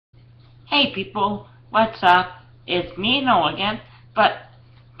Hey people, what's up? It's me, Noah again, but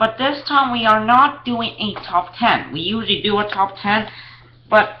this time we are not doing a top 10. We usually do a top 10,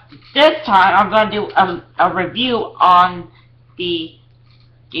 but this time I'm gonna do a review on the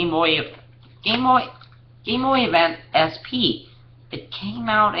Game Boy Advance SP. It came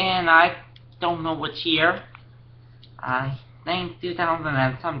out in I don't know which year. I think 2000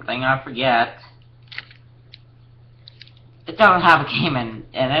 and something. I forget. It doesn't have a game in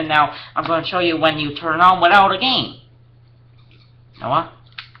it. Now I'm going to show you when you turn it on without a game. Noah?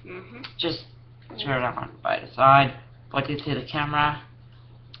 Just turn it on by the side, point it to the camera.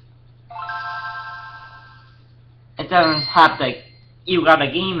 It doesn't have the you got a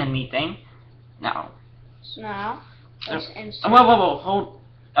game in me thing. No. So now, let's insert. Whoa, hold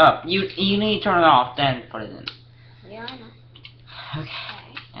up. You need to turn it off, then put it in. Yeah, I know. Okay.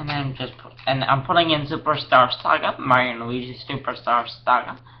 And then and I'm putting in Superstar Saga, Mario and Luigi Superstar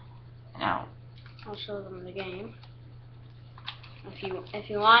Saga. Now, I'll show them the game. If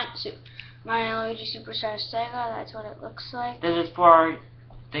you want Mario and Luigi Superstar Saga, that's what it looks like. This is for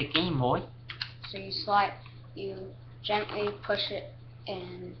the Game Boy. So you gently push it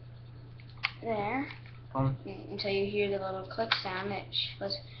in there until you hear the little click sound.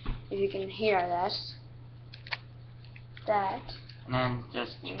 If you can hear this, that. And then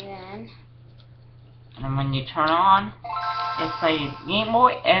And then when you turn on, it says Game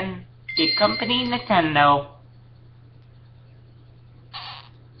Boy and the company Nintendo.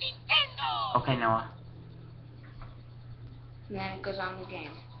 Okay, Noah. And then it goes on the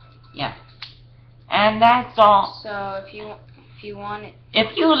game. Yeah. And that's all. So if you want it,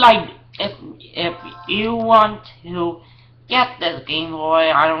 if you want to get this Game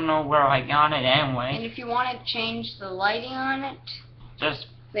Boy, I don't know where I got it anyway. And if you want to change the lighting on it,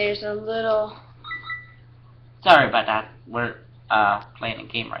 there's a little. Sorry about that. We're playing a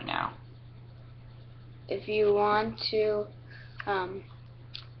game right now. If you want to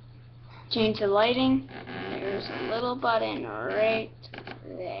change the lighting, there's a little button right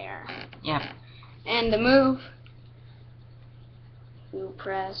there. Yep. And to move, you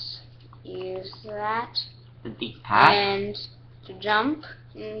use that. The D-pad. And to jump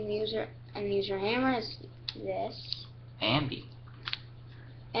and use your hammer is this. And B.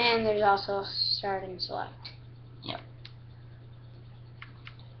 And there's also start and select. Yep.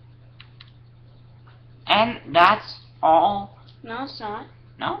 And that's all. No, it's not.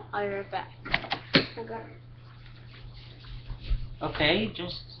 No? I'll be right back. Okay. Okay,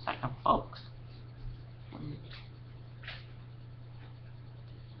 just a second, folks.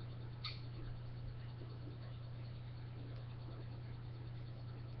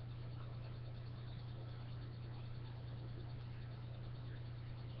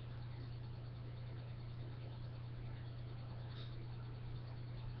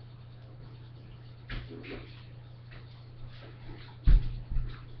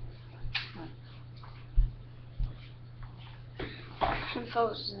 And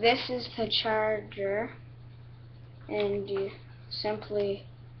folks, this is the charger, and you simply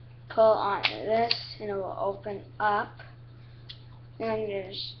pull on this and it will open up. And then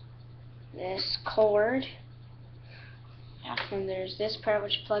there's this cord, Yeah. and there's this part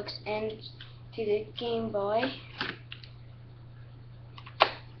which plugs into the Game Boy,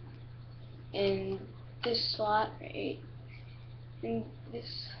 in this slot right, in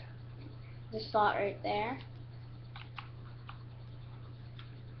this slot right there.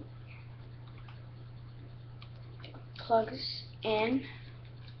 Plugs in,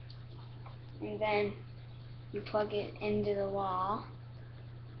 and then you plug it into the wall.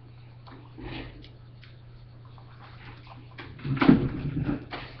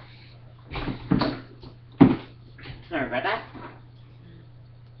 Sorry about that.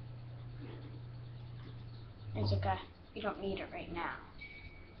 It's okay. You don't need it right now.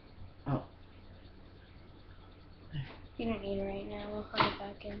 Oh. You don't need it right now. We'll plug it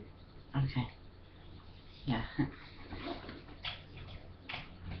back in. Okay. Yeah.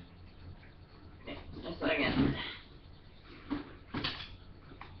 Just a second.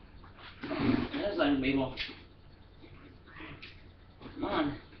 Just a second, people. Come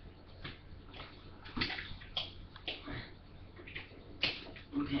on.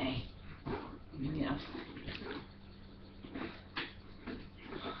 Okay. Yeah.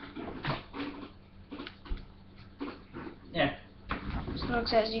 There.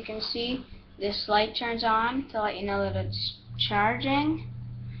 So as you can see, this light turns on to let you know that it's charging.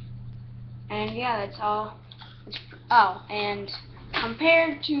 And yeah, that's all. Oh, and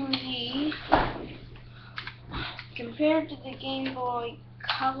compared to the Game Boy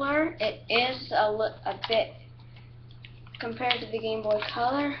Color, it is a bit. Compared to the Game Boy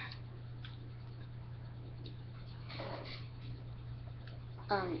Color,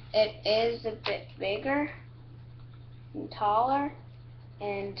 It is a bit bigger and taller,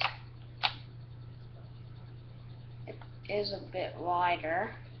 and it is a bit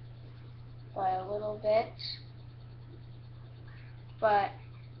wider by a little bit, but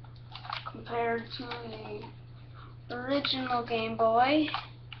compared to the original Game Boy,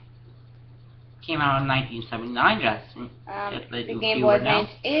 came out in 1979, Justin. the Game Boy Advance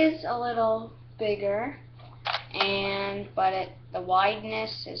is a little bigger, but the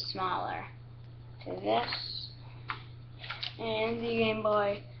wideness is smaller to this, and the Game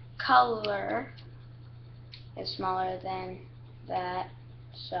Boy Color is smaller than that.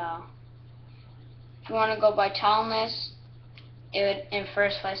 So if you want to go by tallness, it would, in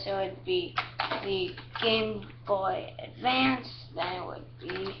first place, it would be the Game Boy Advance, then it would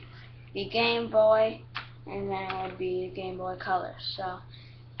be the Game Boy, and then it would be the Game Boy Color. So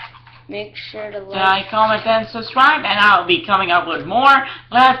make sure to like, comment, and subscribe, and I'll be coming up with more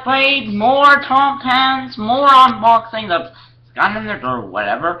Let's Plays, more top 10s, more unboxings of Skylanders or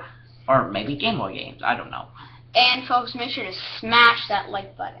whatever, or maybe Game Boy games, I don't know. And folks, make sure to smash that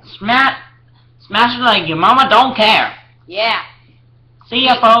like button. Smash it like your mama don't care. Yeah. See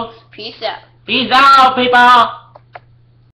ya, folks. Peace out. Peace out, people.